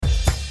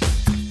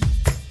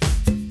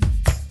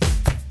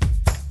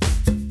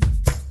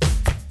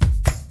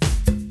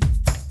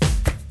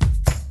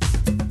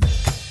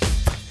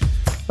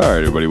All right,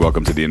 everybody,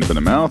 welcome to The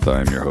Infinite Mouth.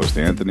 I'm your host,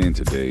 Anthony, and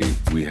today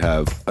we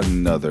have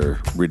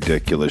another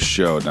ridiculous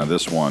show. Now,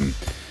 this one,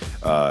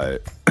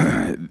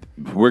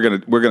 we're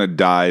gonna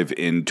dive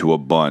into a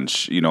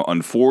bunch. You know,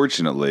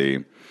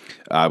 unfortunately,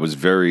 I was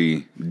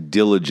very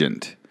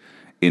diligent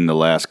in the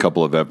last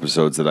couple of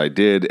episodes that I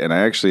did, and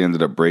I actually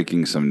ended up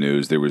breaking some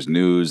news. There was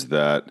news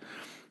that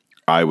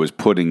I was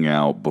putting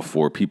out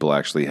before people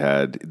actually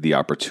had the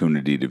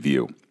opportunity to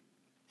view.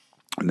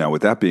 Now,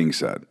 with that being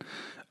said,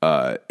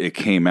 it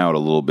came out a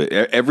little bit.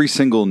 Every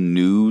single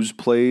news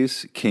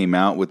place came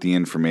out with the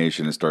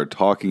information and started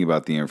talking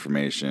about the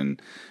information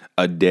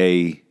a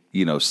day,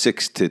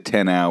 6 to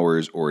 10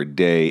 hours or a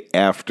day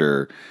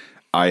after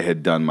I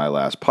had done my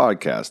last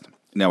podcast.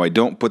 Now, I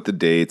don't put the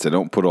dates. I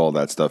don't put all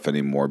that stuff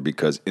anymore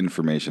because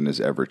information is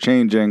ever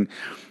changing,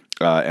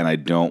 and I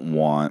don't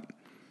want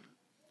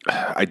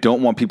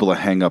people to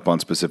hang up on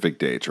specific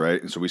dates,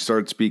 right? So we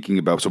started speaking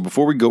about. So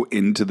before we go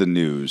into the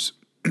news,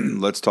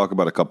 let's talk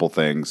about a couple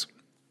things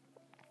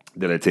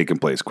that had taken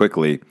place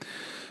quickly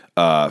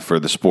for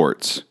the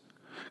sports.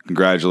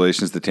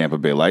 Congratulations to Tampa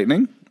Bay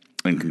Lightning,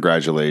 and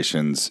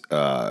congratulations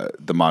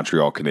the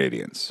Montreal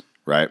Canadiens,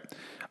 right?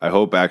 I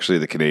hope actually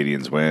the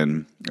Canadiens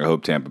win. I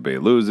hope Tampa Bay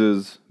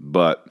loses,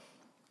 but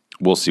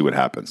we'll see what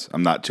happens.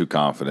 I'm not too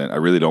confident. I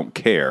really don't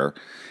care.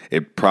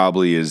 It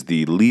probably is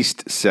the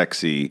least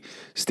sexy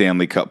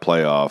Stanley Cup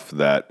playoff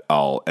that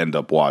I'll end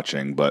up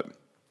watching, but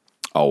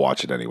I'll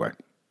watch it anyway,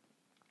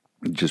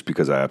 just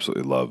because I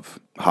absolutely love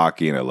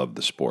hockey and I love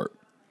the sport.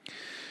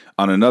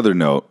 On another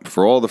note,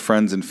 for all the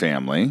friends and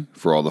family,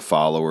 for all the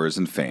followers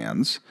and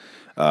fans,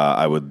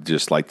 I would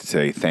just like to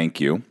say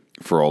thank you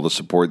for all the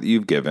support that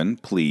you've given.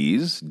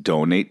 Please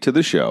donate to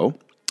the show.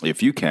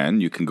 If you can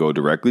go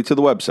directly to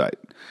the website.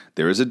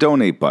 There is a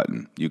donate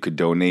button. You could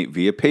donate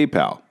via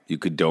PayPal. You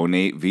could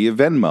donate via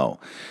Venmo.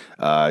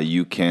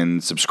 You can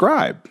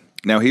subscribe.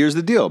 Now, here's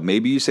the deal.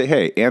 Maybe you say,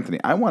 hey, Anthony,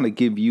 I want to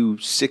give you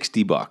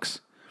 $60.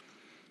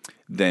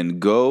 Then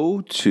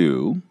go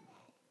to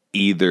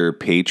either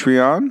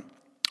Patreon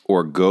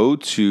or go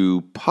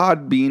to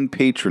Podbean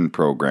Patron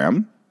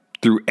Program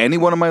through any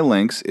one of my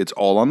links. It's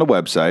all on the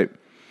website.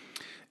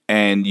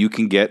 And you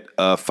can get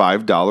a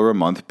 $5 a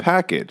month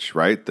package,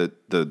 right?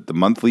 The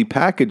monthly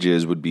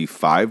packages would be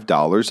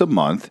 $5 a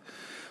month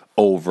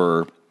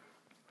over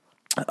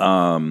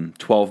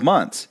 12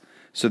 months.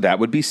 So that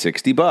would be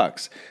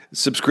 $60.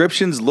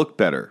 Subscriptions look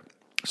better.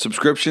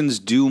 Subscriptions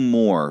do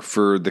more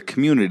for the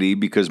community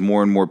because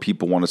more and more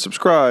people want to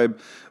subscribe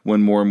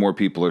when more and more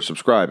people are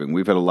subscribing.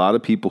 We've had a lot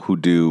of people who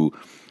do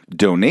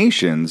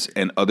donations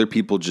and other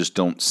people just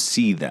don't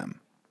see them.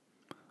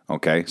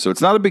 Okay, so it's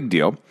not a big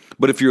deal.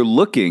 But if you're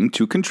looking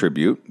to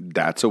contribute,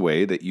 that's a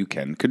way that you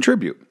can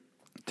contribute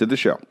to the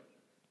show.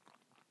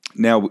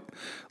 Now,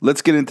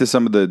 let's get into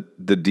some of the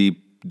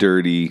deep,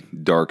 dirty,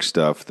 dark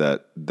stuff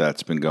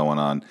that's been going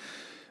on.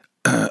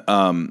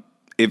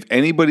 If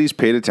anybody's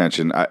paid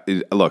attention,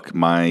 look,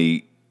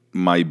 my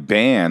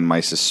ban,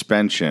 my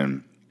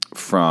suspension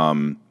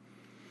from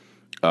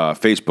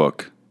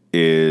Facebook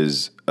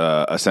is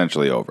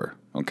essentially over.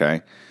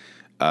 Okay,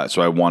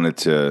 so I wanted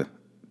to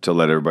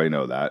let everybody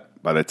know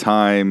that by the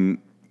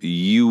time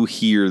you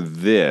hear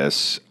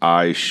this,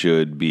 I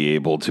should be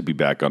able to be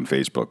back on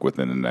Facebook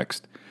within the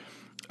next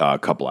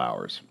couple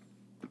hours,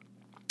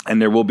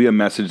 and there will be a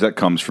message that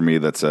comes from me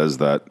that says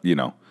that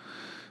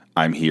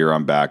I'm here,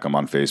 I'm back, I'm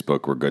on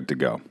Facebook, we're good to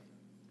go.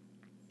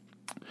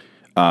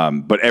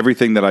 But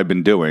everything that I've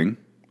been doing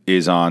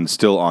is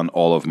still on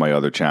all of my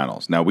other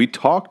channels. Now, we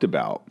talked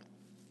about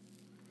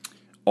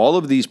all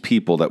of these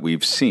people that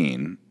we've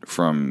seen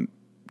from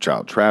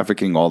child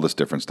trafficking, all this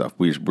different stuff.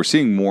 We're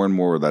seeing more and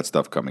more of that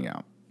stuff coming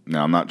out.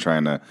 Now, I'm not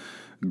trying to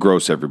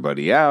gross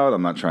everybody out.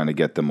 I'm not trying to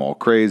get them all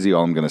crazy.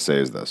 All I'm going to say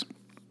is this.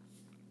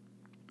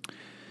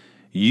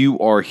 You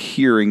are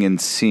hearing and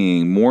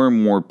seeing more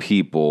and more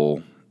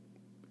people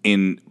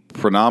in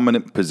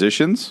predominant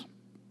positions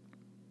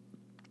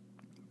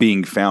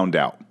being found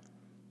out,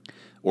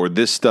 or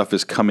this stuff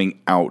is coming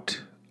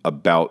out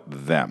about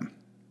them.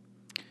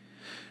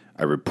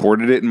 I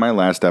reported it in my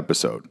last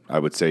episode. I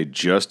would say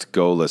just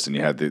go listen.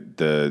 You had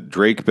the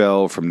Drake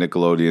Bell from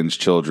Nickelodeon's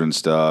children's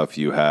stuff.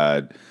 You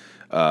had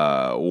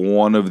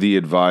one of the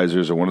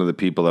advisors or one of the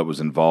people that was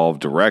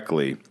involved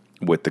directly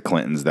with the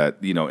Clintons that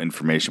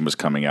information was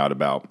coming out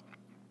about.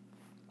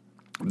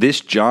 This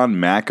John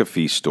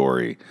McAfee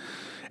story.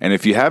 And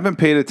if you haven't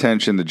paid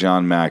attention to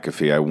John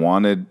McAfee, I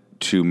wanted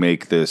to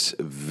make this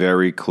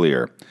very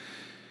clear.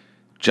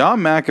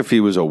 John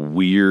McAfee was a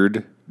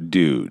weird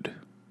dude.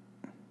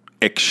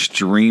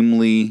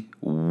 Extremely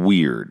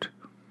weird.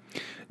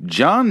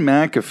 John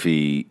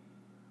McAfee,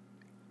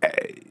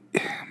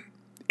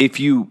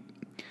 you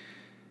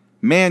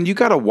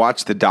got to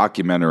watch the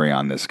documentary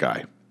on this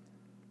guy.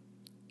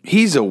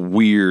 He's a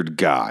weird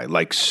guy,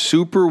 like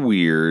super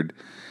weird,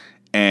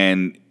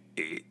 and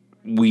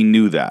we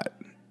knew that.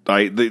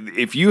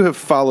 If you have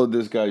followed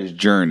this guy's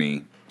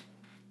journey,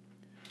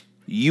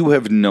 you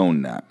have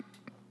known that.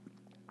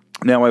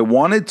 Now, I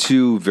wanted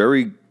to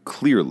very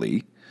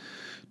clearly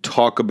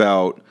talk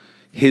about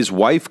his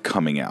wife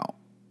coming out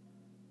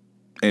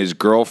his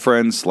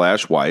girlfriend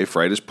 / wife,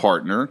 right, his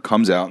partner,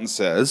 comes out and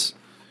says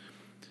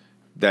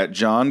that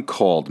John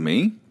called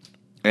me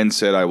and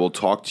said, I will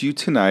talk to you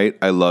tonight.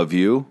 I love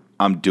you.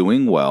 I'm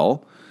doing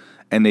well.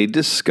 And they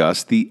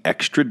discussed the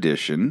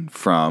extradition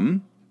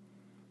from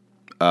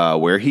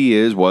where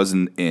he was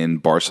in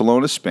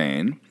Barcelona,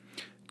 Spain,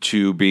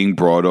 to being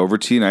brought over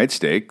to the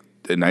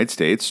United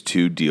States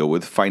to deal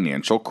with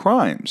financial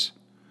crimes.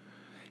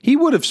 He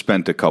would have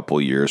spent a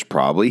couple years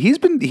probably. He's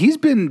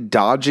been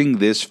dodging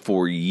this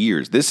for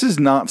years. This is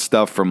not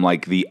stuff from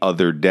like the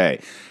other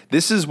day.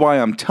 This is why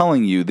I'm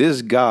telling you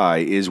this guy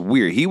is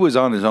weird. He was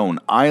on his own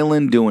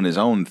island doing his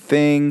own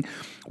thing,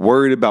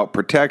 worried about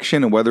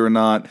protection and whether or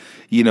not,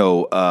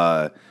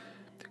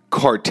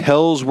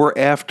 cartels were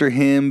after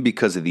him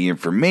because of the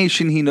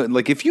information he knows.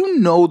 Like, if you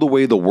know the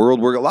way the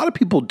world works, a lot of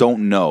people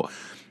don't know.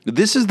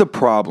 This is the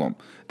problem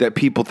that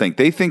people think.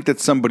 They think that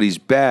somebody's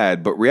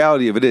bad, but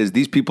reality of it is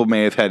these people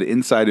may have had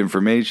inside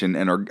information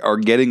and are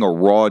getting a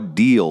raw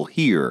deal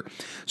here.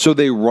 So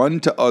they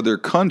run to other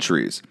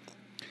countries.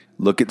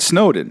 Look at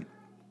Snowden.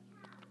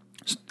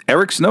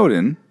 Eric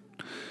Snowden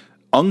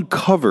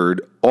uncovered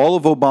all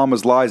of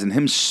Obama's lies and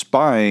him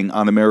spying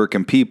on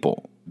American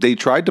people. They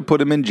tried to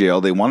put him in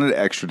jail. They wanted to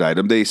extradite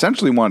him. They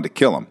essentially wanted to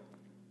kill him.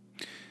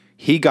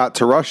 He got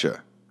to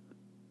Russia.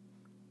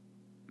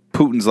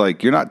 Putin's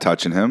like, you're not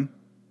touching him.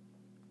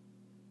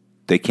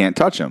 They can't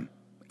touch him.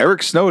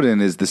 Eric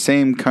Snowden is the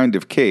same kind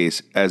of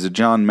case as a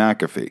John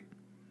McAfee.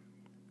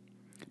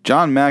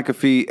 John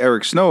McAfee,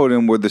 Eric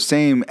Snowden were the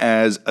same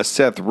as a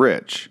Seth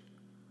Rich.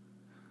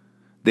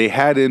 They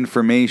had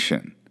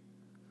information.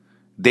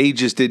 They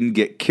just didn't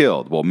get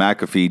killed. Well,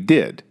 McAfee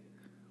did.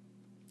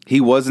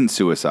 He wasn't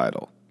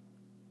suicidal.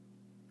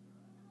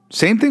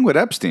 Same thing with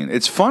Epstein.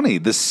 It's funny.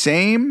 The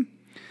same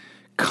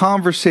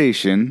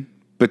conversation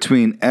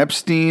between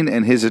Epstein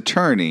and his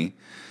attorney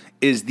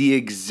is the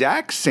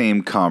exact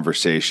same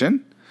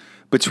conversation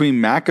between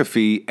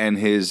McAfee and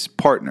his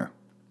partner.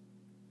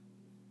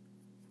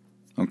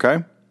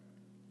 Okay?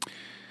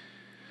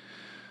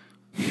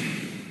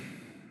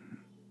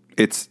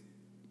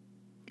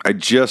 I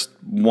just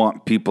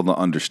want people to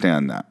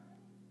understand that.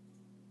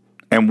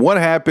 And what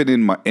happened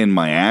in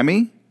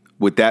Miami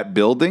with that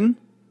building,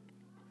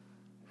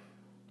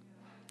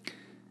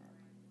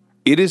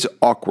 it is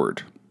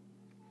awkward.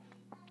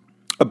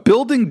 A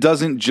building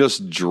doesn't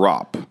just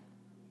drop.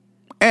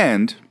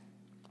 And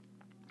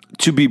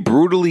to be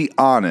brutally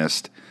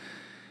honest,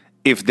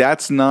 if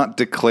that's not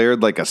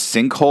declared like a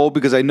sinkhole,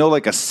 because I know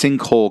like a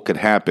sinkhole could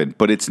happen,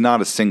 but it's not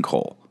a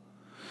sinkhole.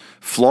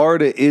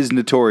 Florida is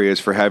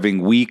notorious for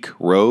having weak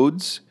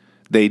roads.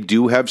 They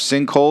do have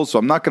sinkholes, so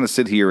I'm not going to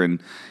sit here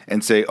and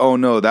say, oh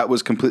no, that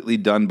was completely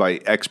done by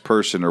X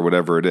person or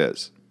whatever it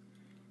is.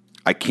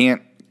 I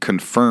can't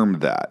confirm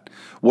that.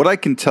 What I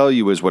can tell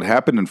you is what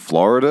happened in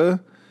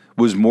Florida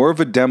was more of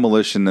a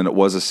demolition than it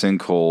was a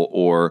sinkhole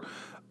or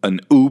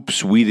an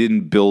oops, we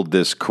didn't build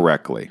this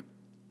correctly.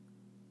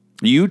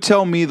 You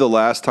tell me the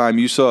last time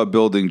you saw a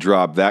building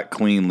drop that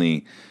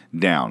cleanly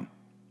down.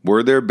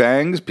 Were there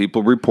bangs?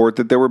 People report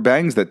that there were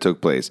bangs that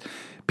took place.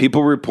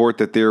 People report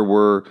that there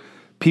were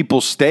people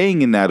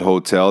staying in that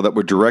hotel that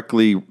were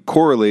directly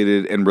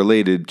correlated and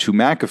related to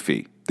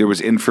McAfee. There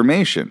was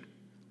information.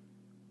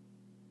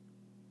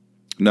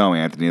 No,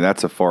 Anthony,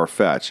 that's a far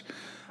fetch.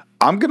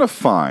 I'm going to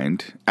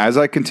find, as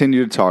I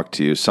continue to talk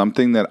to you,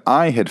 something that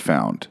I had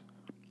found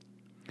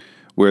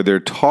where they're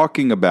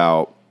talking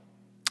about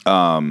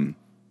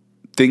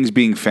things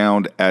being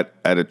found at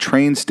a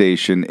train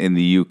station in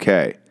the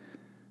UK.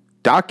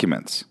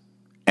 Documents.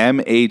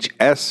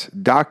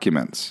 MHS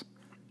documents.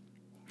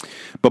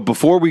 But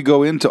before we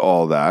go into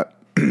all that,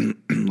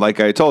 like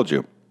I told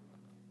you,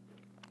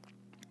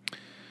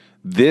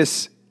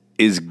 this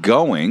is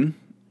going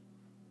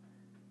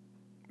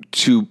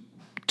to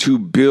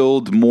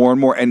build more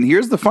and more. And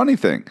here's the funny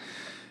thing.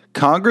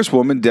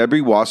 Congresswoman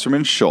Debbie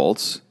Wasserman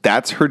Schultz,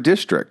 that's her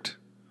district.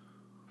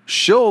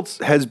 Schultz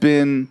has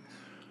been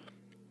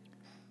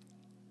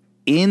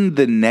in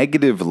the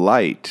negative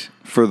light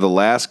for the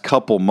last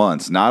couple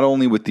months, not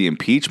only with the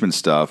impeachment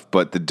stuff,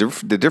 but the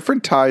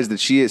different ties that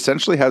she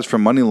essentially has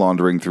from money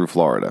laundering through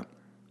Florida.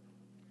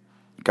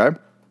 Okay?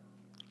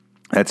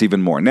 That's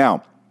even more.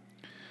 Now,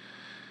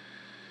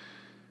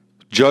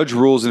 judge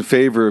rules in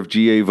favor of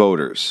GA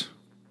voters.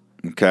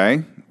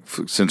 Okay?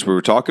 Since we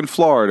were talking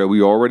Florida,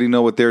 we already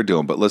know what they're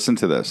doing, but listen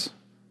to this.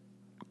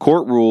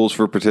 Court rules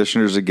for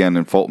petitioners again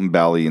in Fulton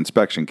Valley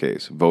inspection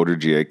case. Voter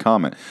GA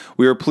comment.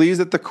 We are pleased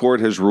that the court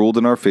has ruled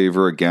in our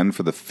favor again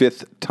for the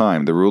fifth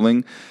time. The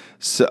ruling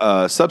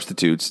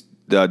substitutes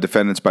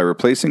defendants by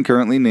replacing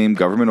currently named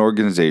government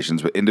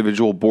organizations with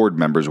individual board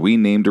members we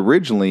named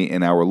originally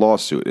in our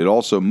lawsuit. It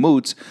also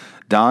moots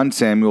Don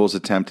Samuel's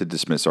attempt to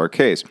dismiss our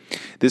case.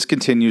 This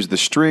continues the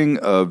string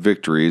of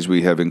victories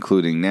we have,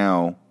 including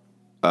how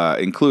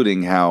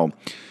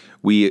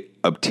we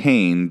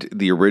obtained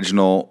the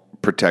original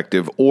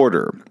protective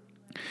order,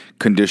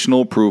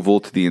 conditional approval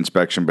to the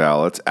inspection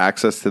ballots,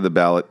 access to the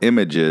ballot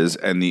images,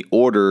 and the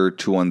order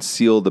to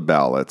unseal the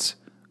ballots,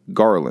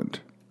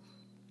 Garland.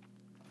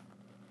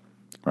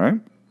 All right?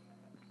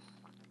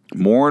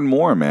 More and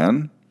more,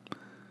 man.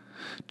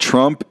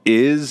 Trump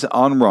is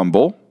on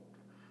Rumble.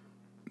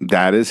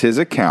 That is his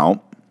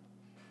account.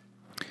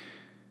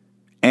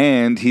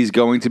 And he's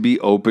going to be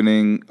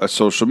opening a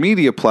social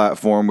media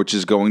platform which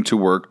is going to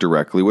work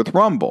directly with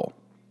Rumble.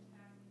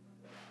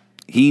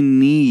 He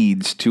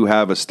needs to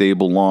have a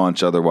stable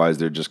launch, otherwise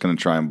they're just going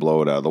to try and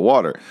blow it out of the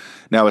water.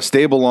 Now, a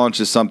stable launch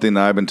is something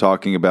that I've been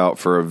talking about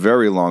for a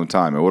very long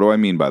time. And what do I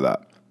mean by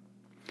that?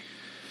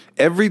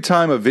 Every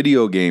time a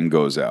video game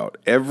goes out,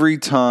 every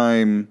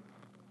time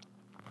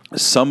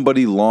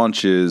somebody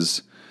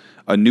launches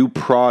a new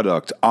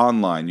product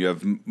online, you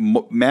have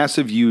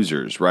massive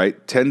users,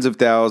 right? Tens of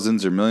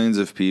thousands or millions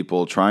of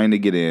people trying to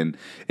get in.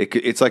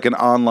 It's like an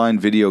online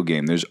video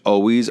game. There's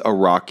always a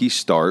rocky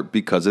start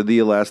because of the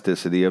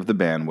elasticity of the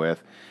bandwidth,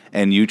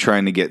 and you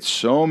trying to get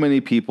so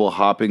many people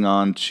hopping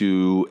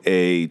onto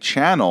a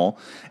channel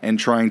and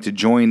trying to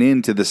join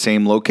into the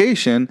same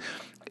location,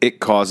 it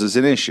causes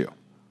an issue.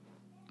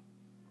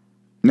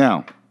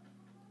 Now,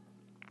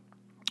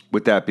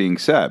 with that being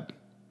said,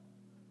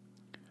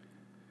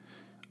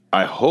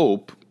 I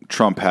hope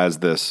Trump has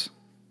this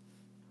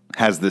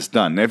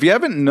done. Now, if you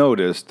haven't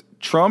noticed,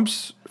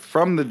 Trump's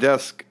from the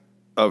desk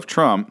of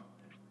Trump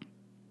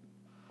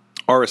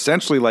are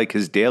essentially like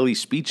his daily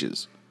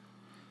speeches,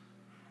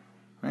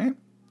 right?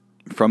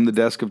 From the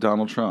desk of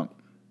Donald Trump.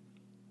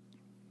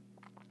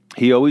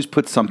 He always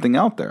puts something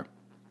out there.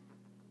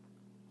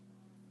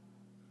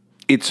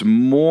 It's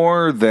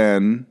more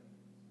than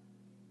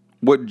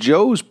what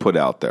Joe's put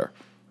out there.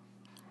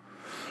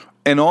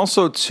 And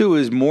also, too,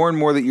 is more and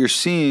more that you're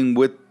seeing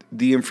with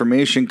the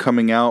information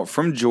coming out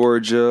from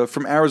Georgia,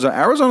 from Arizona.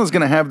 Arizona's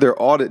going to have their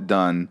audit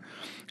done,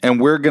 and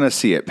we're going to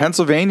see it.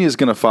 Pennsylvania is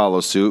going to follow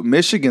suit.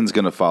 Michigan's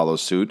going to follow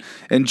suit.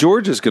 And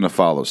Georgia's going to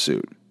follow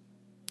suit.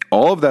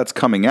 All of that's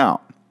coming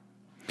out.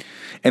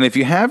 And if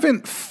you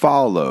haven't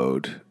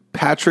followed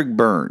Patrick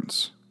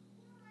Burns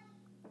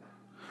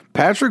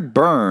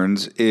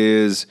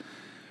is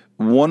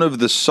one of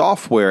the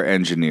software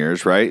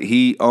engineers, right?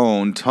 He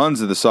owned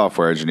tons of the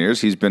software engineers.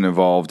 He's been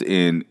involved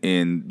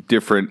in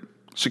different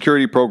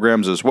security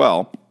programs as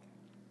well.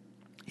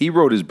 He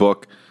wrote his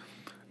book,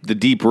 The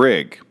Deep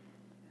Rig.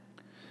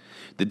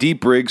 The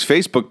Deep Rig's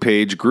Facebook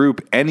page,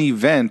 group, and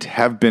event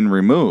have been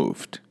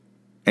removed.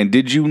 And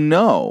did you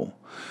know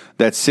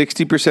that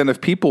 60% of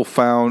people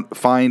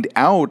find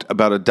out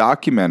about a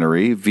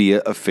documentary via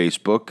a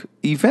Facebook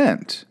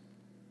event?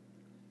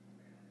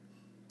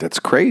 That's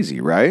crazy,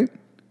 right?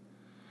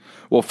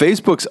 Well,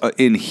 Facebook's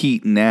in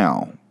heat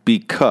now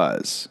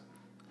because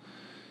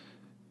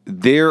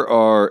there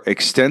are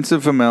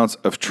extensive amounts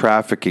of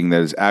trafficking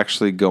that is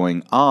actually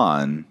going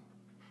on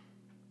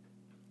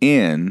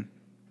in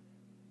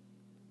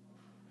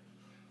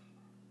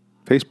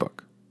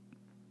Facebook.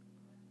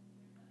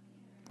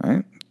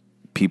 Right?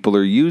 People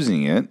are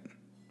using it.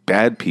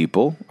 Bad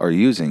people are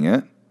using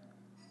it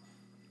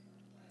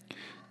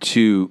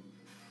to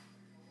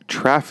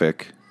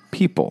traffic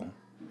people,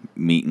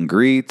 meet and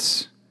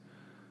greets,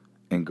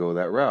 and go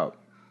that route.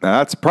 Now,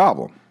 that's a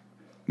problem,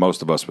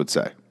 most of us would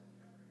say.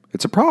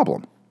 It's a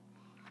problem.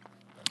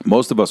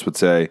 Most of us would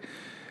say,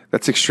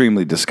 that's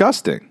extremely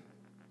disgusting.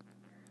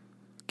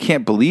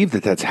 Can't believe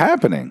that that's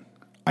happening.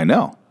 I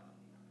know.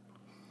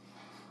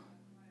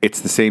 It's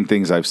the same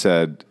things I've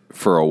said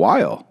for a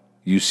while.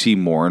 You see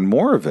more and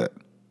more of it.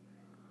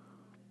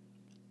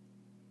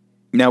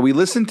 Now, we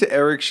listened to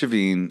Eric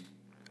Shevin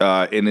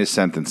in his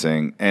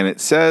sentencing, and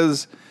it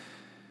says...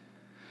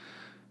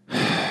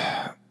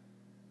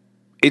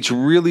 It's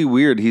really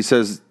weird. He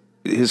says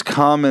his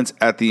comments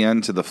at the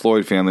end to the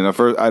Floyd family. Now,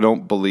 first, I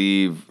don't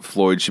believe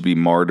Floyd should be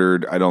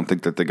martyred. I don't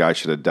think that the guy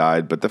should have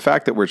died. But the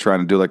fact that we're trying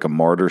to do like a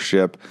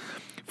martyrship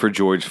for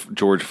George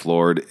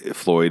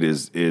Floyd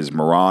is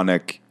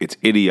moronic. It's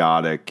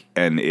idiotic,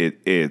 and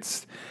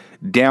it's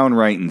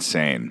downright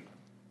insane.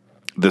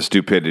 The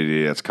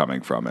stupidity that's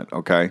coming from it.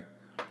 Okay,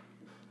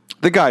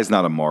 the guy's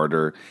not a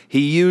martyr.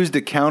 He used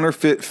a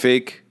counterfeit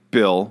fake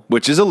bill,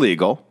 which is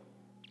illegal.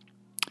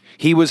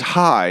 He was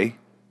high,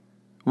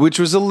 which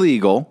was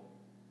illegal,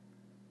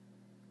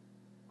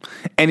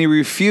 and he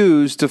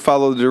refused to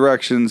follow the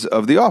directions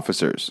of the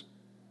officers.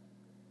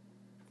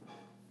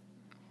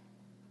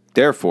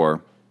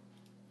 Therefore,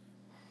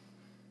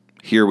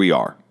 here we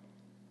are.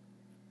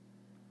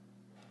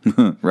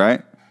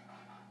 Right?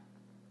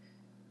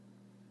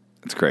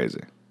 It's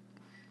crazy.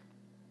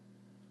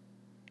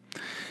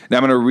 Now,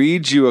 I'm going to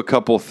read you a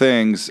couple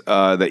things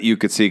that you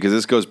could see, because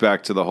this goes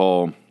back to the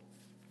whole...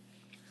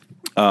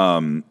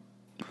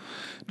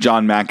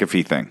 John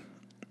McAfee thing.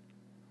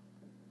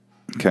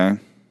 Okay.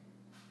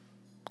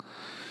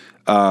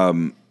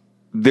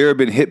 There have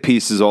been hit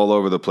pieces all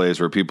over the place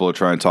where people are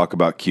trying to talk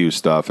about Q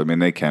stuff. I mean,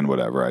 they can,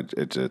 whatever.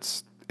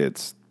 It's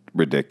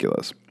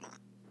ridiculous.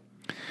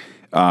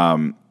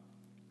 McAfee,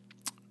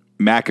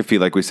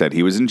 like we said,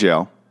 he was in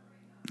jail.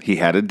 He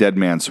had a dead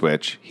man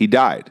switch. He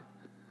died.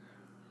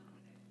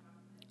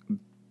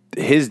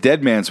 His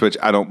dead man switch,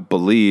 I don't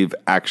believe,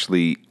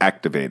 actually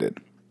activated.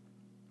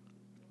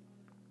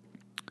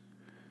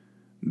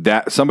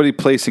 That somebody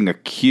placing a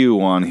Q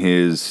on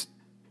his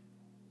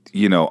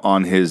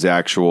on his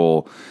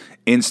actual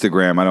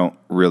Instagram, I don't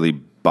really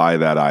buy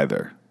that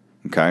either.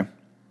 Okay?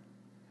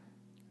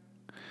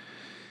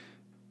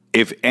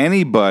 If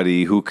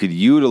anybody who could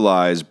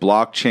utilize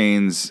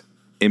blockchain's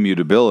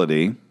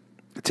immutability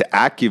to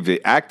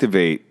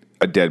activate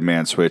a dead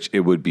man switch,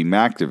 it would be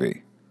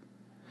MACTV.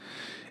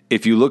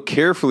 If you look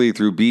carefully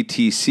through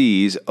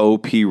BTC's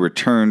OP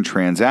return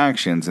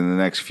transactions in the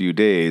next few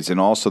days, and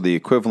also the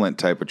equivalent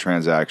type of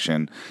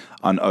transaction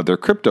on other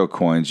crypto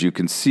coins, you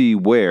can see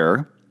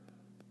where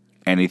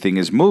anything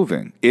is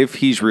moving. If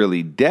he's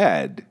really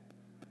dead,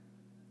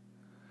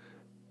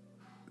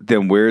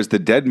 then where's the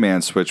dead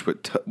man switch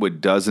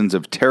with dozens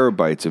of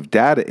terabytes of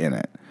data in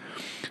it?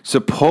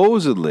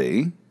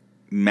 Supposedly,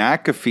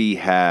 McAfee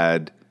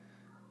had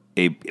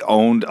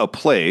owned a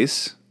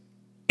place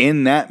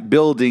in that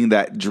building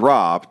that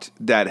dropped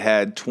that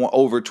had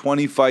over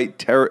 25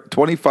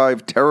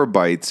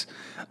 terabytes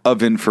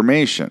of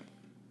information.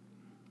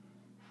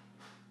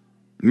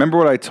 Remember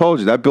what I told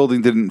you? That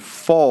building didn't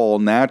fall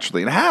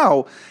naturally. And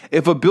how,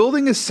 if a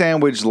building is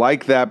sandwiched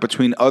like that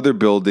between other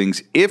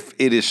buildings, if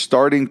it is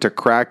starting to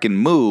crack and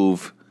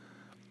move,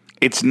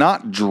 it's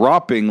not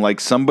dropping like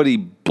somebody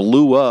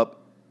blew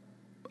up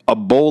a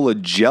bowl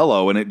of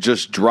Jell-O and it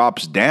just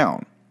drops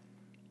down.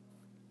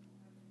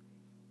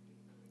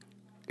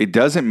 It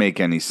doesn't make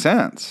any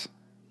sense.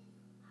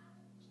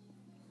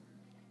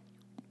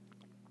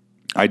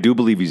 I do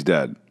believe he's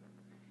dead.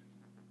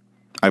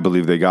 I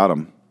believe they got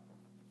him.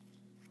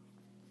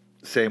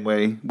 Same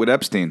way with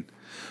Epstein.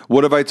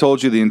 What have I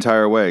told you the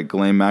entire way?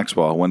 Ghislaine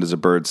Maxwell, when does a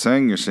bird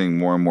sing? You're seeing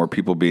more and more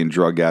people being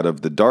drugged out of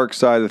the dark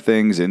side of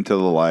things into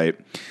the light.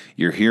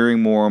 You're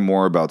hearing more and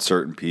more about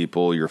certain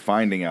people. You're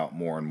finding out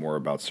more and more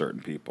about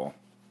certain people.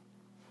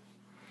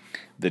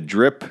 The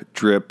drip,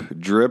 drip,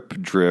 drip,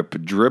 drip,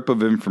 drip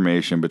of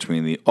information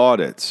between the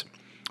audits,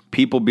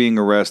 people being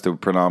arrested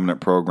with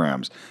predominant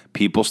programs,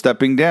 people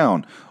stepping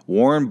down,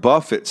 Warren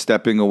Buffett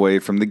stepping away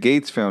from the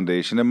Gates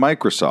Foundation and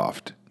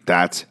Microsoft.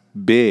 That's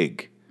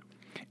big.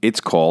 It's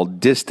called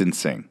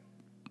distancing.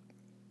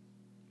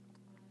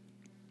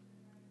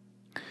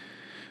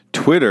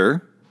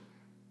 Twitter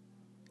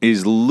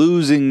is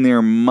losing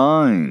their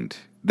mind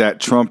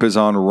that Trump is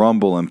on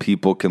Rumble and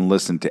people can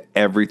listen to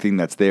everything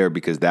that's there,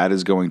 because that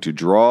is going to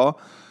draw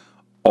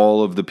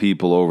all of the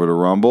people over to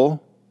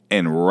Rumble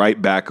and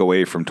right back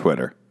away from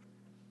Twitter.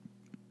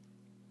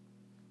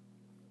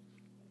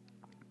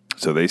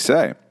 So they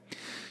say,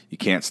 you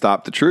can't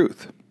stop the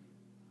truth.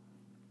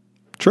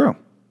 True.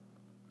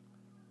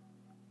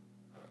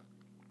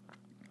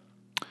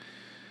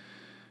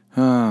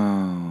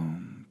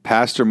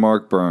 Pastor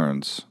Mark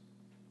Burns.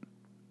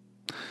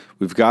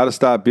 We've got to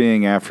stop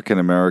being African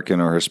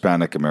American or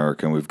Hispanic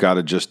American. We've got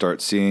to just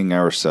start seeing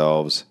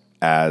ourselves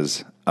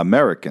as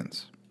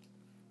Americans.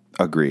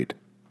 Agreed.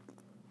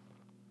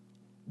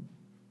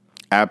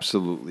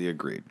 Absolutely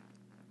agreed.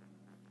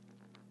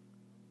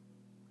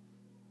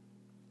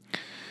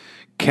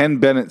 Ken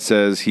Bennett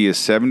says he is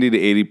 70 to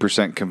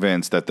 80%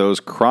 convinced that those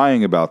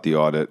crying about the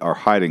audit are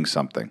hiding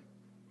something.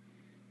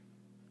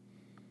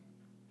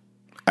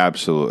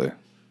 Absolutely.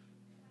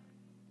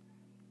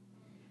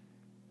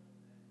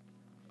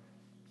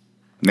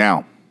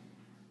 Now,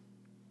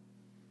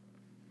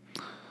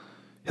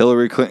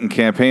 Hillary Clinton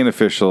campaign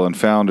official and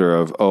founder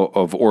of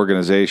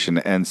organization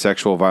to end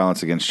sexual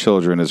violence against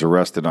children is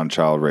arrested on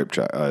child rape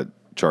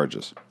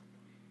charges.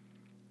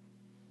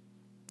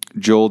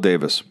 Joel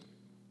Davis.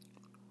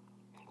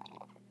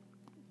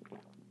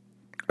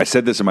 I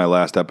said this in my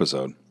last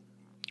episode.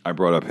 I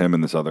brought up him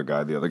and this other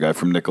guy, the other guy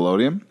from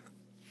Nickelodeon.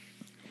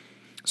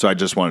 So I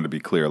just wanted to be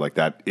clear, like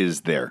that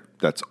is there.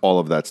 That's all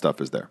of that stuff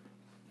is there.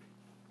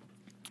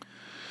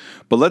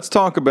 But let's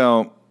talk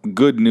about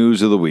good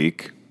news of the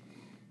week.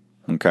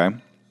 Okay.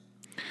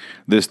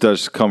 This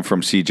does come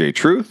from CJ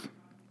Truth.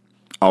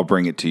 I'll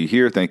bring it to you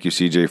here. Thank you,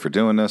 CJ, for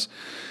doing this.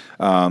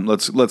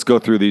 Let's go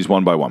through these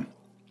one by one.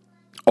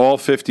 All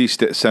 50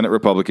 Senate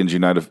Republicans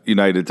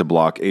united to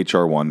block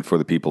H.R. 1 for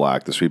the People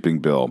Act, the sweeping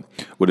bill,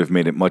 would have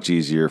made it much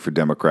easier for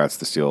Democrats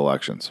to steal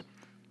elections.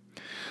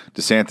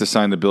 DeSantis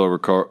signed a bill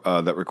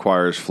that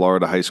requires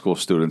Florida high school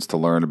students to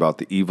learn about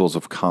the evils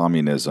of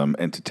communism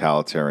and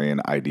totalitarian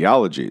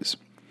ideologies.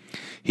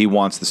 He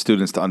wants the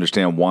students to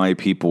understand why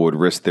people would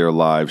risk their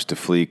lives to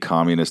flee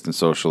communist and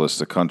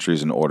socialist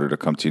countries in order to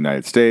come to the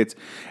United States.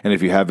 And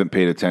if you haven't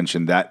paid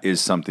attention, that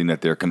is something that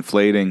they're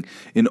conflating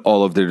in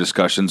all of their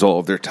discussions, all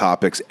of their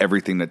topics,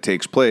 everything that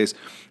takes place,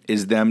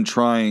 is them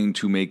trying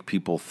to make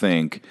people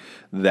think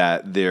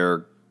that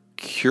they're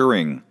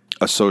curing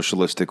a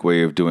socialistic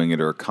way of doing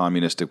it or a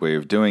communistic way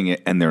of doing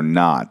it, and they're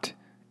not.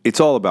 It's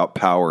all about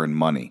power and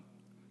money.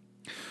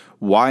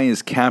 Why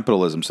is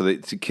capitalism? So the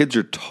kids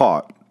are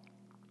taught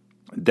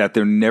that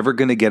they're never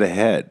going to get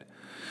ahead,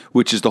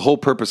 which is the whole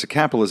purpose of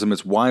capitalism.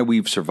 It's why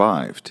we've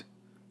survived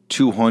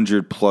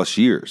 200 plus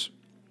years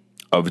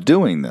of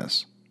doing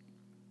this.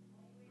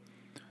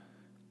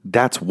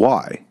 That's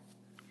why.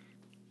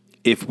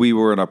 If we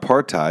were an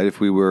apartheid, if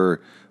we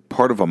were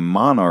part of a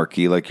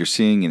monarchy like you're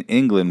seeing in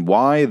England,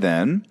 why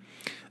then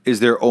is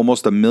there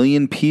almost 1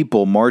 million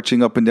people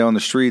marching up and down the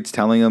streets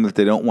telling them that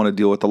they don't want to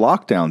deal with the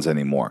lockdowns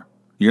anymore.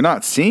 You're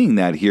not seeing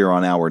that here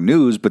on our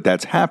news, but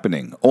that's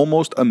happening.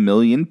 Almost 1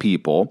 million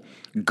people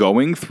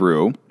going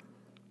through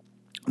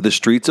the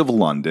streets of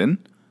London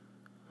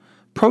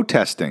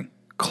protesting,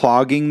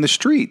 clogging the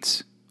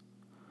streets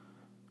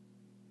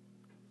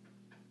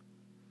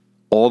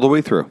all the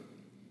way through.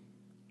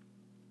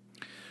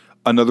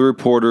 Another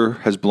reporter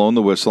has blown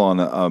the whistle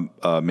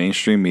on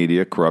mainstream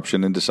media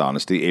corruption and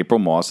dishonesty. April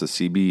Moss of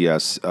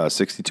CBS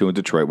 62 in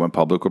Detroit went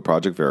public with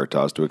Project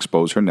Veritas to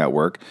expose her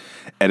network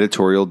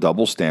editorial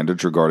double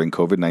standards regarding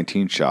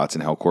COVID-19 shots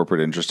and how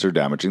corporate interests are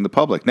damaging the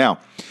public. Now,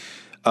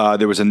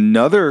 there was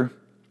another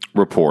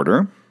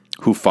reporter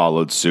who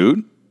followed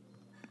suit.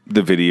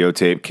 The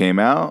videotape came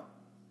out.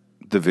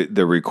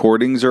 The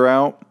recordings are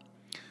out.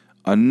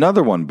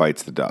 Another one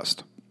bites the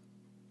dust.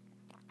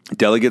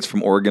 Delegates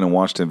from Oregon and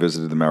Washington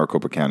visited the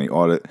Maricopa County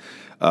audit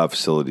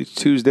facility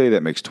Tuesday.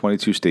 That makes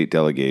 22 state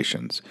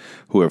delegations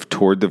who have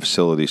toured the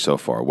facility so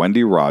far.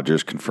 Wendy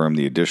Rogers confirmed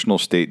the additional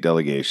state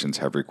delegations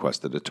have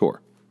requested a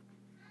tour.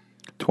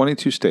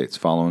 22 states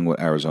following what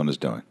Arizona's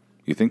doing.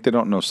 You think they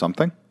don't know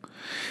something?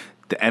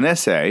 The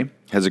NSA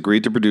has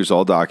agreed to produce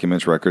all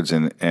documents, records,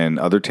 and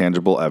other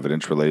tangible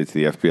evidence related to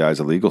the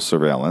FBI's illegal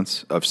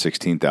surveillance of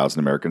 16,000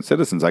 American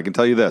citizens. I can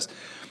tell you this.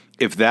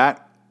 If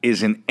that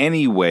is in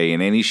any way,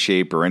 in any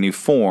shape, or any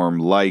form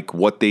like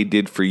what they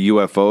did for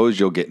UFOs,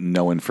 you'll get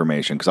no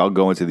information because I'll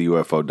go into the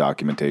UFO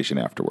documentation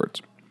afterwards.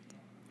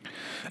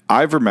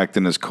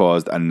 Ivermectin has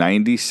caused a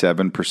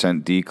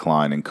 97%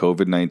 decline in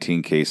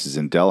COVID-19 cases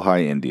in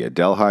Delhi, India.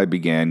 Delhi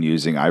began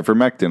using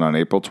ivermectin on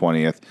April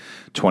 20th,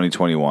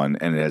 2021,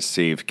 and it has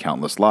saved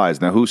countless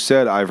lives. Now, who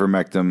said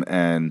ivermectin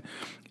and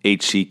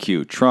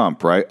HCQ?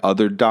 Trump, right?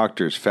 Other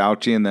doctors,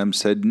 Fauci and them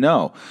said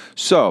no.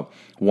 So,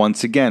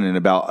 once again, in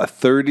about a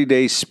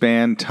 30-day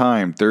span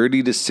time,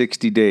 30 to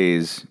 60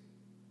 days,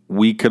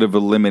 we could have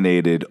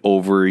eliminated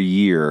over a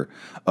year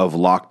of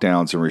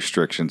lockdowns and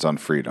restrictions on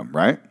freedom,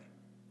 right?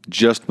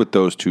 Just with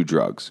those two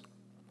drugs.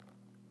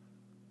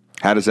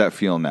 How does that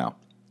feel now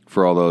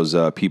for all those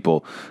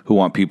people who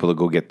want people to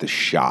go get the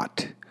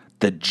shot,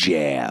 the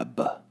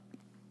jab?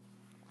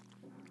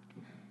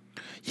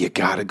 You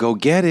got to go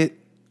get it.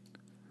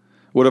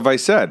 What have I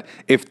said?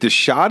 If the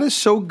shot is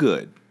so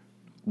good,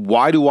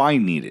 why do I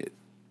need it?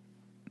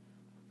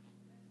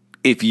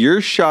 If your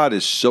shot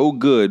is so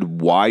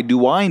good, why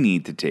do I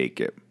need to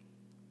take it?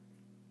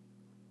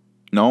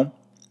 No?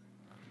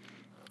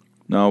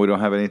 No, we don't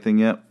have anything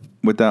yet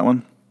with that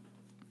one?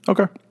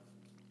 Okay.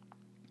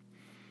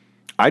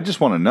 I just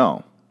want to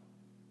know.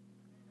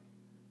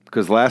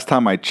 Because last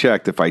time I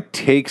checked, if I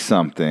take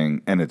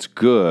something and it's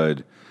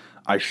good,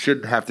 I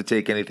shouldn't have to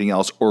take anything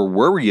else or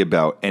worry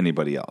about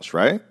anybody else,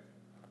 right?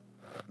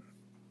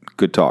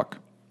 Good talk.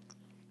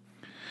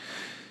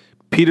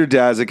 Peter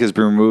Daszak has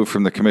been removed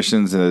from the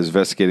commissions and is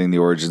investigating the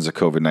origins of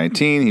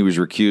COVID-19. He was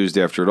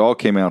recused after it all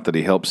came out that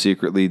he helped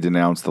secretly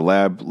denounce the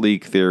lab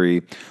leak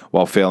theory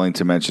while failing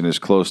to mention his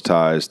close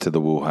ties to the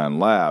Wuhan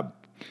lab.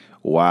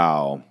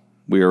 Wow.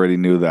 We already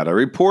knew that. I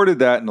reported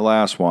that in the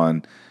last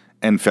one,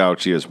 and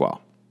Fauci as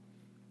well.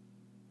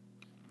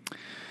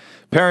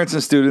 Parents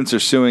and students are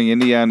suing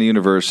Indiana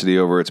University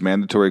over its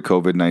mandatory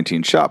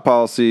COVID-19 shot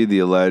policy. They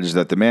allege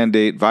that the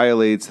mandate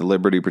violates the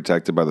liberty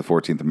protected by the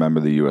 14th Amendment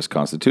of the U.S.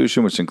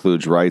 Constitution, which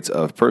includes rights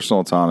of personal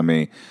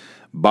autonomy,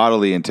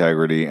 bodily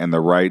integrity, and the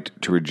right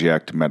to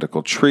reject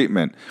medical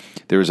treatment.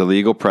 There is a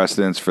legal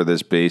precedence for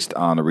this based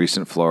on a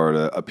recent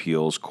Florida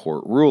appeals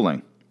court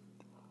ruling.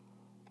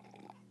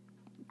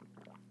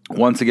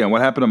 Once again,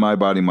 what happened to my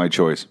body, my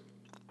choice?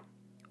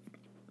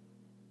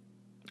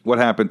 What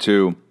happened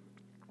to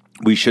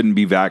we shouldn't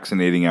be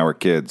vaccinating our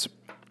kids?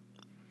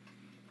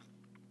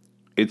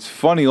 It's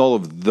funny, all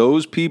of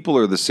those people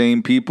are the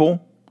same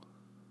people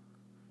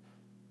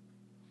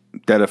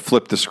that have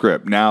flipped the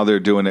script. Now they're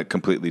doing it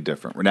completely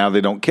different. Now they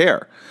don't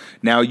care.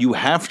 Now you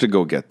have to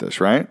go get this,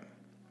 right?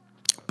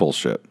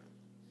 Bullshit.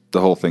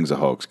 The whole thing's a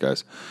hoax,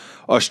 guys.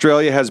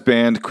 Australia has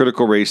banned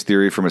critical race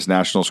theory from its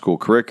national school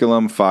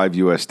curriculum. 5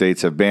 U.S.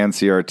 states have banned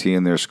CRT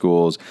in their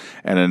schools,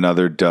 and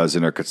another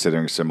dozen are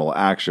considering similar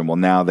action. Well,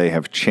 now they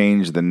have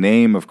changed the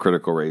name of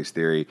critical race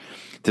theory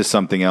to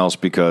something else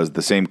because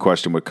the same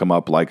question would come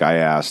up like I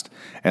asked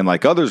and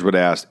like others would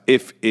ask.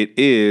 If it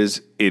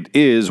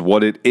is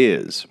what it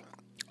is,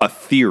 a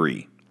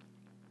theory.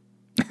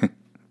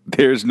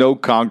 There's no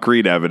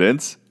concrete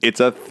evidence. It's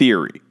a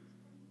theory.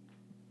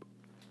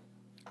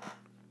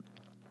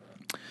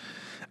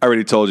 I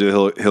already told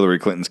you Hillary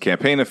Clinton's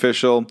campaign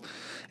official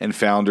and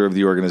founder of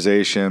the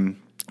organization,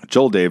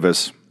 Joel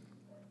Davis,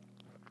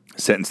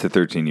 sentenced to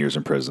 13 years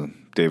in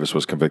prison. Davis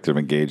was convicted of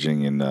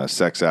engaging in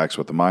sex acts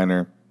with a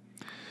minor.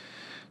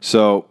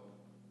 So,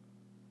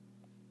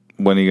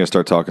 when are you going to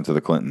start talking to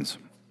the Clintons?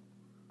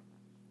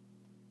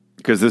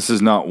 Because this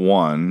is not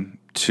 1,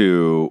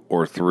 2,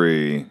 or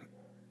 3.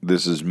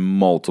 This is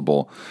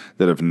multiple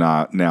that have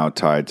not now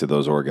tied to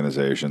those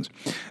organizations.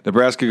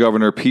 Nebraska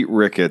Governor Pete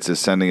Ricketts is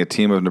sending a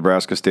team of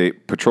Nebraska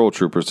State Patrol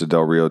troopers to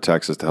Del Rio,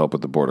 Texas to help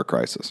with the border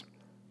crisis.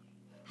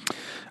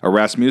 A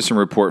Rasmussen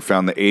report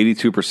found that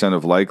 82%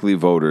 of likely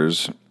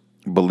voters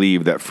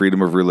believe that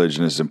freedom of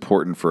religion is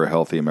important for a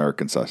healthy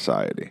American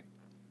society.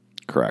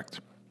 Correct.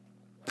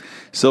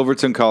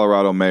 Silverton,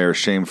 Colorado Mayor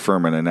Shane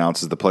Furman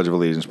announces the Pledge of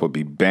Allegiance will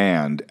be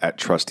banned at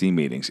trustee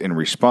meetings. In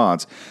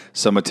response,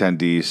 some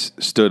attendees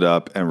stood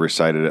up and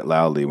recited it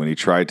loudly. When he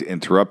tried to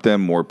interrupt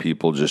them, more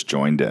people just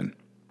joined in.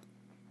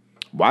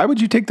 Why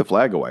would you take the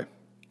flag away?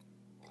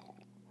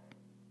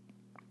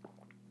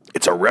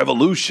 It's a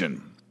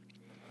revolution.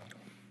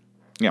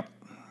 Yeah,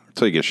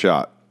 until you get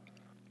shot.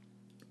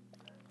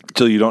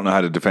 Until you don't know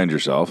how to defend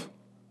yourself.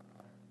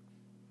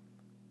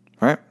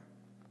 Right?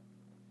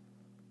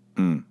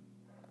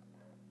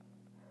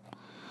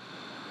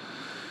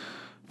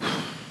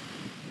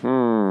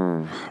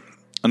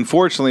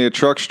 Unfortunately, a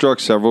truck struck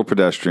several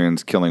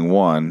pedestrians, killing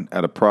one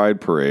at a pride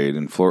parade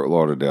in Fort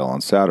Lauderdale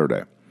on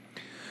Saturday.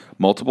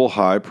 Multiple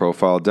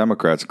high-profile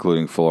Democrats,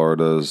 including Fort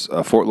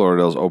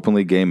Lauderdale's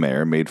openly gay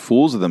mayor, made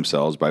fools of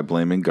themselves by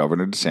blaming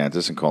Governor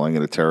DeSantis and calling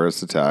it a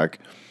terrorist attack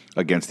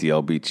against the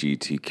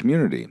LGBT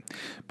community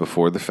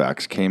before the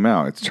facts came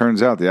out. It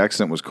turns out the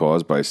accident was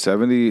caused by a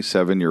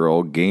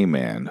 77-year-old gay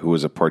man who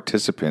was a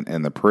participant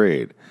in the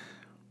parade.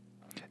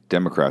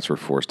 Democrats were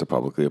forced to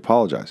publicly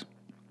apologize.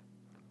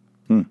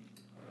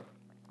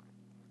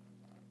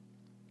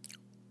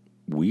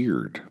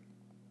 Weird.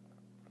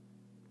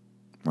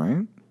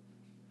 Right?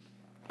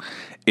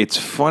 It's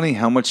funny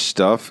how much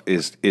stuff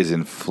is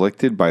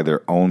inflicted by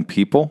their own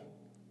people.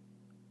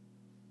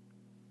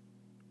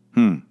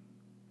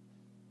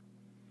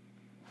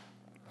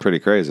 Pretty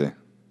crazy.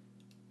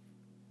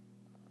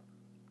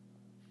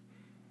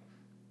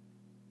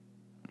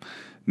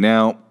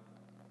 Now,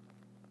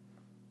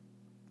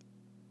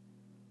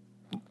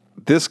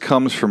 this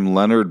comes from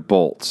Leonard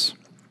Boltz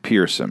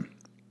Pearson.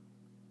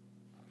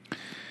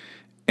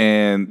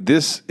 And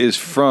this is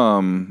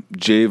from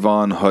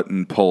Javon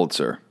Hutton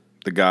Pulitzer,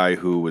 the guy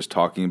who was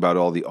talking about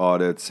all the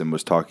audits and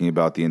was talking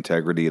about the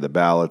integrity of the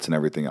ballots and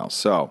everything else.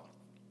 So,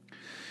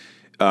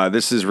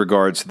 this is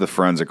regards to the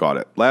forensic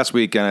audit. Last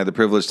weekend, I had the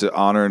privilege to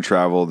honor and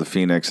travel to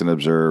Phoenix and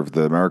observe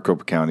the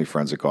Maricopa County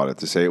forensic audit.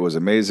 To say it was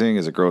amazing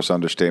is a gross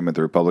understatement.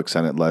 The Republican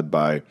Senate, led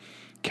by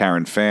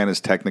Karen Fann, is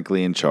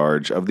technically in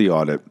charge of the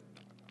audit,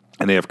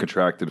 and they have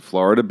contracted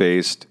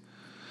Florida-based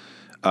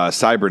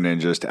cyber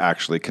ninjas to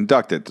actually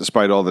conduct it.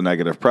 Despite all the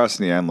negative press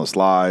and the endless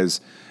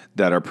lies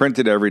that are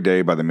printed every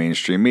day by the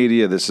mainstream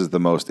media, this is the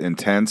most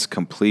intense,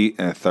 complete,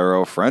 and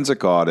thorough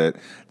forensic audit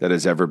that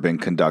has ever been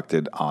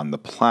conducted on the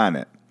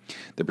planet.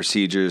 The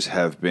procedures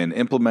have been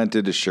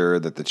implemented to ensure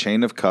that the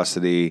chain of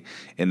custody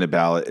in the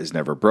ballot is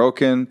never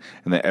broken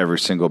and that every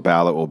single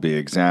ballot will be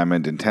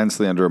examined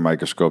intensely under a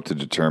microscope to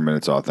determine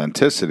its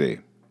authenticity.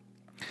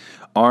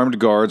 Armed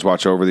guards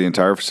watch over the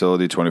entire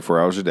facility 24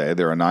 hours a day.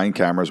 There are 9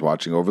 cameras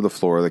watching over the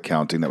floor of the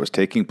counting that was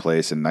taking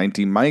place and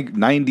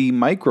 90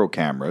 micro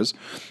cameras,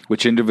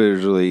 which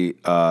individually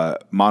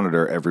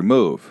monitor every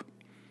move.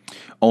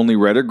 Only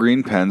red or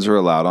green pens are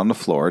allowed on the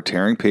floor.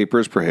 Tearing paper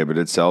is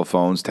prohibited. Cell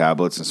phones,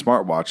 tablets, and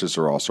smartwatches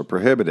are also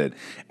prohibited.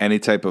 Any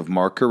type of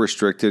marker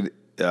restricted,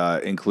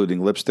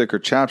 including lipstick or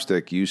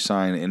chapstick, used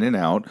sign in and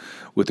out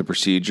with the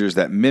procedures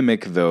that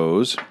mimic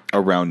those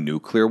around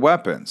nuclear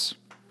weapons.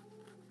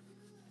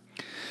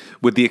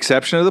 With the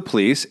exception of the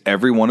police,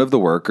 every one of the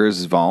workers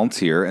is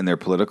volunteer and their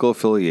political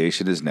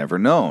affiliation is never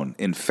known.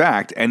 In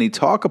fact, any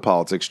talk of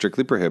politics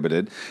strictly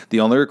prohibited, the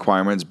only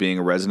requirements being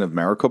a resident of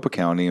Maricopa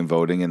County and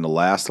voting in the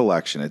last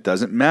election. It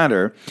doesn't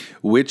matter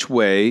which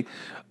way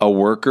a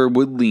worker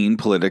would lean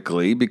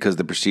politically because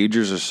the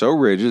procedures are so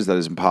rigid that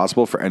it's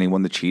impossible for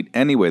anyone to cheat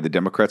anyway. The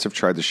Democrats have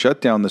tried to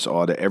shut down this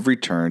audit every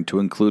turn, to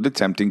include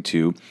attempting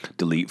to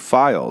delete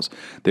files.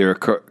 They are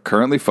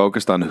currently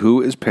focused on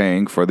who is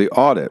paying for the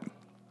audit,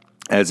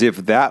 as if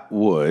that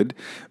would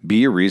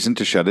be a reason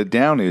to shut it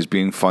down. It is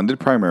being funded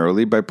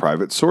primarily by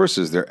private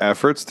sources. Their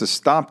efforts to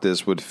stop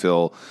this would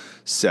fill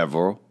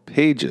several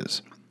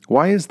pages.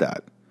 Why is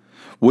that?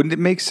 Wouldn't it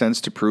make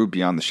sense to prove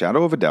beyond the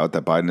shadow of a doubt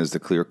that Biden is the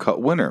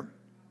clear-cut winner?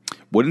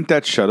 Wouldn't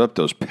that shut up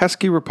those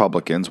pesky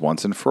Republicans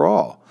once and for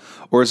all?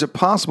 Or is it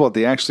possible that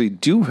they actually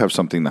do have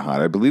something to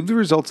hide? I believe the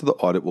results of the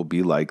audit will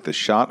be like the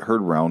shot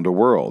heard round the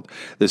world.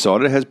 This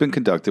audit has been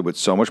conducted with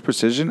so much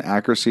precision,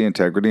 accuracy,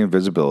 integrity, and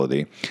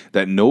visibility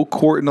that no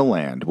court in the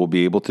land will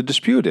be able to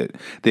dispute it.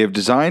 They have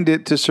designed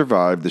it to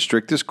survive the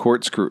strictest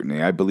court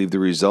scrutiny. I believe the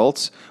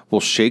results will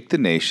shake the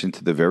nation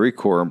to the very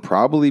core and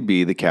probably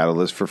be the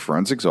catalyst for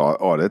forensics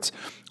audits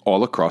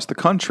all across the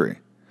country.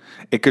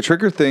 It could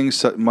trigger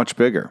things much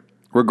bigger.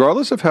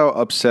 Regardless of how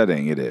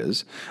upsetting it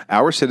is,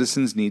 our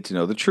citizens need to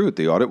know the truth.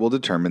 The audit will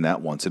determine that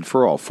once and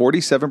for all.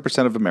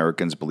 47% of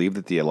Americans believe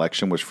that the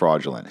election was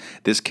fraudulent.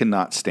 This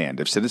cannot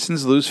stand. If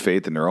citizens lose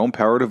faith in their own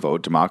power to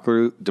vote,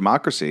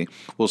 democracy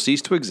will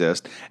cease to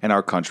exist and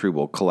our country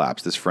will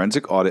collapse. This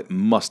forensic audit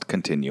must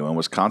continue, and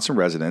Wisconsin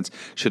residents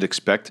should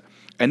expect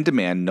and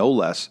demand no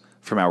less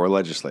from our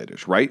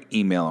legislators. Write,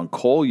 email, and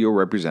call your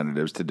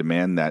representatives to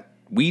demand that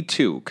we,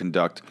 too,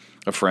 conduct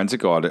a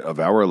forensic audit of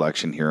our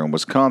election here in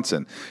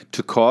Wisconsin.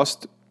 To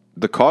cost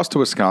The cost to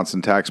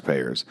Wisconsin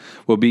taxpayers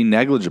will be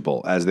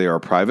negligible as they are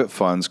private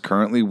funds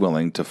currently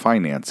willing to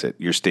finance it.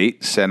 Your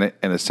state, Senate,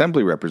 and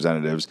Assembly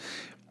representatives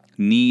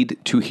need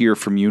to hear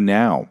from you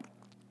now.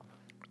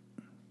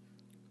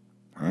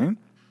 All right?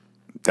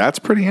 That's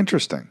pretty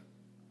interesting.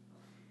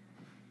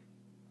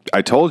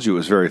 I told you it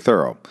was very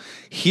thorough.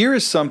 Here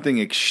is something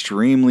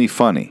extremely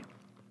funny.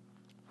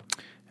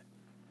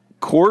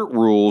 Court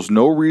rules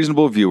no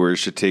reasonable viewers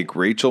should take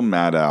Rachel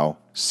Maddow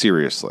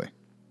seriously.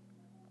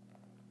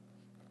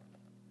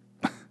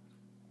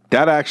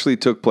 That actually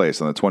took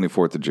place on the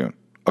 24th of June.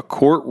 A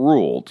court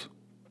ruled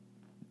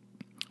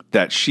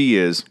that she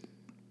is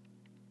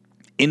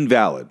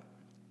invalid.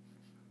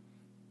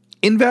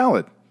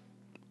 Invalid.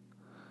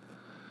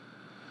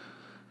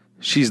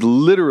 She's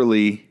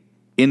literally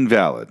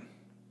invalid.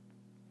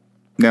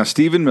 Now,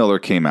 Stephen Miller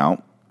came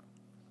out,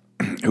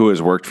 who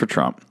has worked for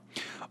Trump.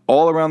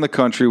 All around the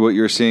country, what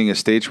you're seeing is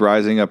states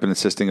rising up and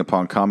insisting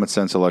upon common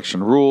sense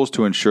election rules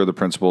to ensure the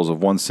principles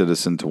of one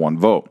citizen to one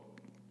vote.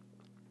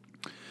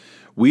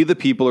 We, the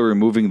people, are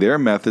removing their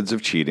methods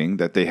of cheating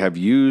that they have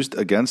used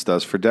against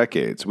us for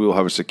decades. We will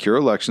have secure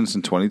elections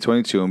in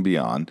 2022 and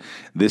beyond.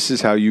 This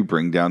is how you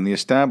bring down the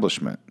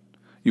establishment.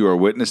 You are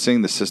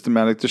witnessing the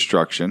systematic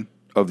destruction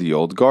of the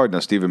old guard. Now,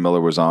 Stephen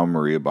Miller was on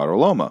Maria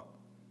Bartiromo.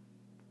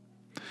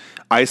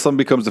 Iceland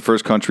becomes the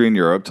first country in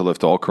Europe to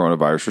lift all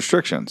coronavirus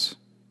restrictions.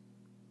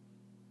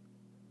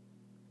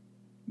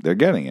 They're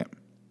getting it.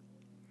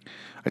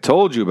 I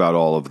told you about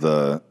all of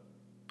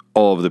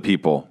the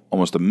people,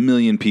 almost 1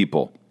 million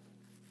people,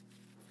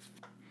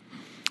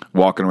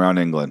 walking around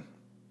England,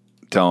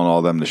 telling all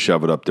of them to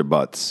shove it up their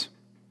butts.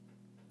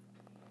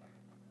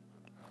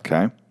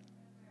 Okay?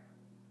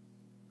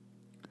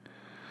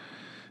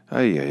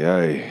 Ay, ay,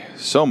 ay.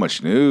 So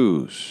much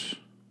news.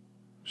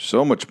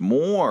 So much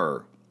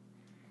more.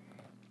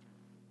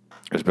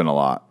 There's been a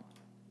lot.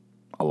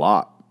 A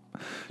lot.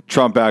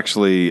 Trump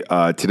actually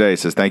today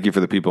says, thank you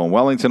for the people in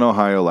Wellington,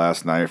 Ohio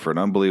last night for an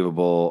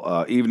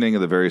unbelievable evening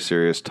of the very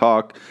serious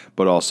talk,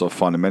 but also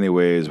fun in many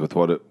ways with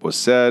what it was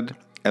said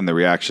and the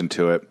reaction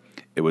to it.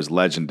 It was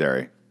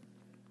legendary.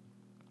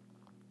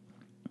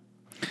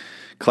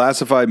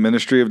 Classified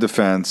Ministry of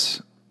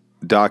Defense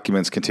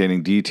documents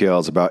containing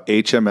details about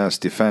HMS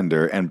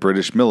Defender and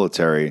British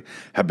military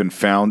have been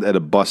found at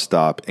a bus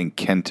stop in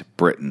Kent,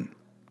 Britain.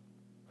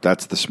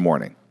 That's this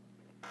morning.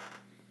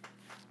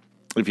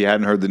 If you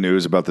hadn't heard the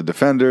news about the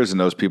Defenders and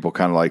those people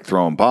kind of like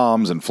throwing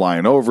bombs and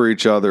flying over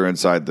each other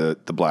inside the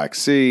Black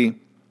Sea,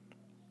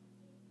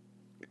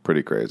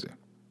 pretty crazy.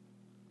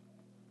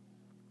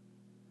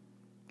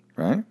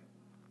 Right?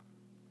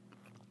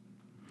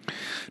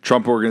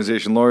 Trump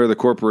Organization lawyer, the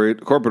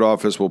corporate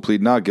office will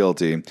plead not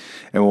guilty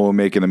and will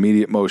make an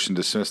immediate motion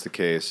to dismiss the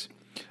case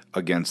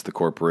against the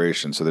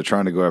corporation. So they're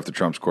trying to go after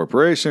Trump's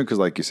corporation because,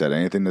 like you said,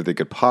 anything that they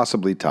could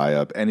possibly tie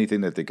up,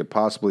 anything that they could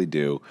possibly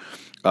do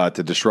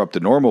to disrupt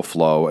the normal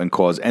flow and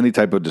cause any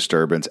type of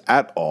disturbance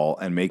at all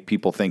and make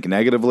people think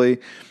negatively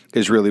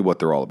is really what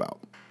they're all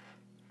about.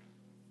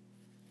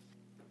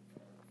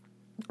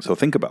 So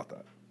think about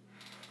that.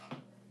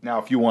 Now,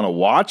 if you want to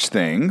watch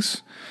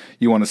things,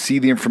 you want to see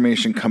the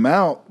information come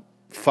out,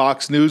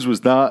 Fox News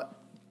was not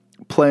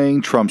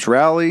playing Trump's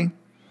rally.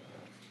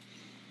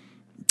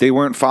 They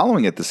weren't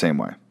following it the same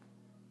way.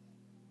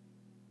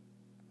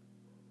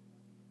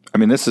 I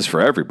mean, this is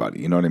for everybody,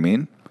 you know what I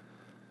mean?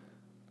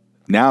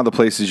 Now the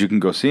places you can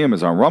go see him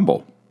is on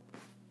Rumble.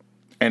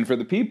 And for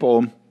the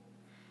people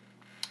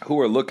who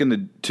are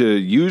looking to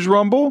use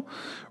Rumble,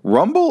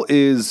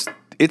 it's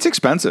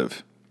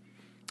expensive.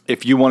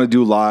 If you want to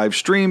do live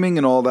streaming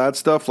and all that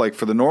stuff, like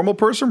for the normal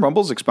person,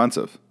 Rumble's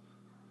expensive.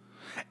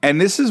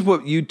 And this is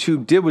what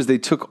YouTube did, was they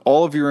took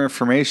all of your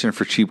information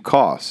for cheap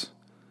costs.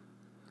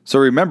 So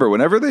remember,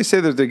 whenever they say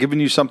that they're giving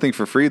you something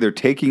for free, they're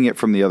taking it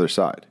from the other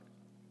side.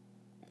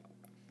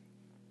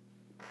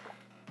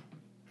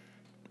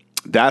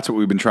 That's what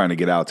we've been trying to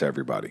get out to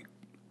everybody.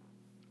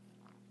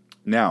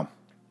 Now,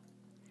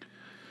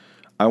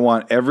 I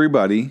want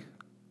everybody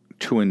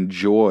to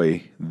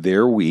enjoy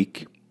their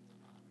week.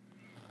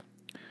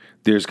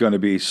 There's going to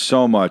be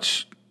so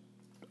much,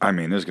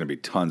 there's going to be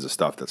tons of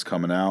stuff that's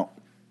coming out.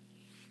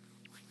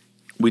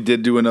 We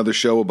did do another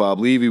show with Bob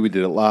Levy. We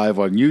did it live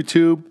on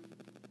YouTube.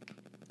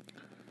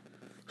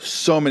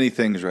 So many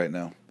things right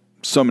now.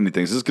 So many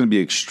things. This is going to be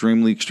an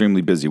extremely,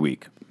 extremely busy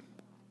week.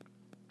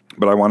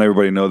 But I want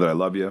everybody to know that I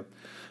love you.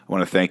 I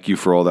want to thank you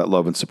for all that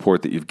love and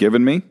support that you've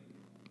given me.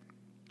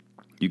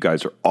 You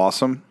guys are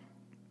awesome.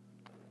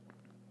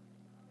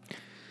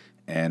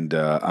 And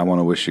I want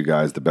to wish you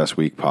guys the best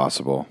week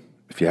possible.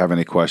 If you have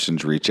any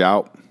questions, reach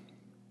out.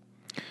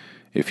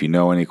 If you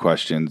know any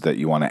questions that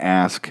you want to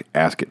ask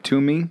it to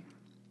me.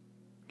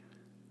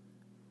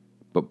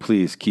 But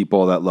please keep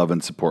all that love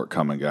and support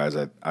coming, guys.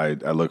 I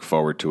look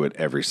forward to it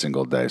every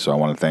single day. So I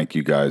want to thank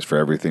you guys for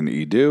everything that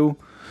you do.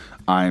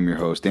 I am your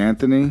host,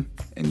 Anthony,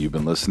 and you've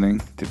been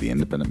listening to The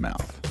Independent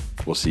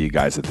Mouth. We'll see you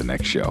guys at the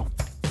next show.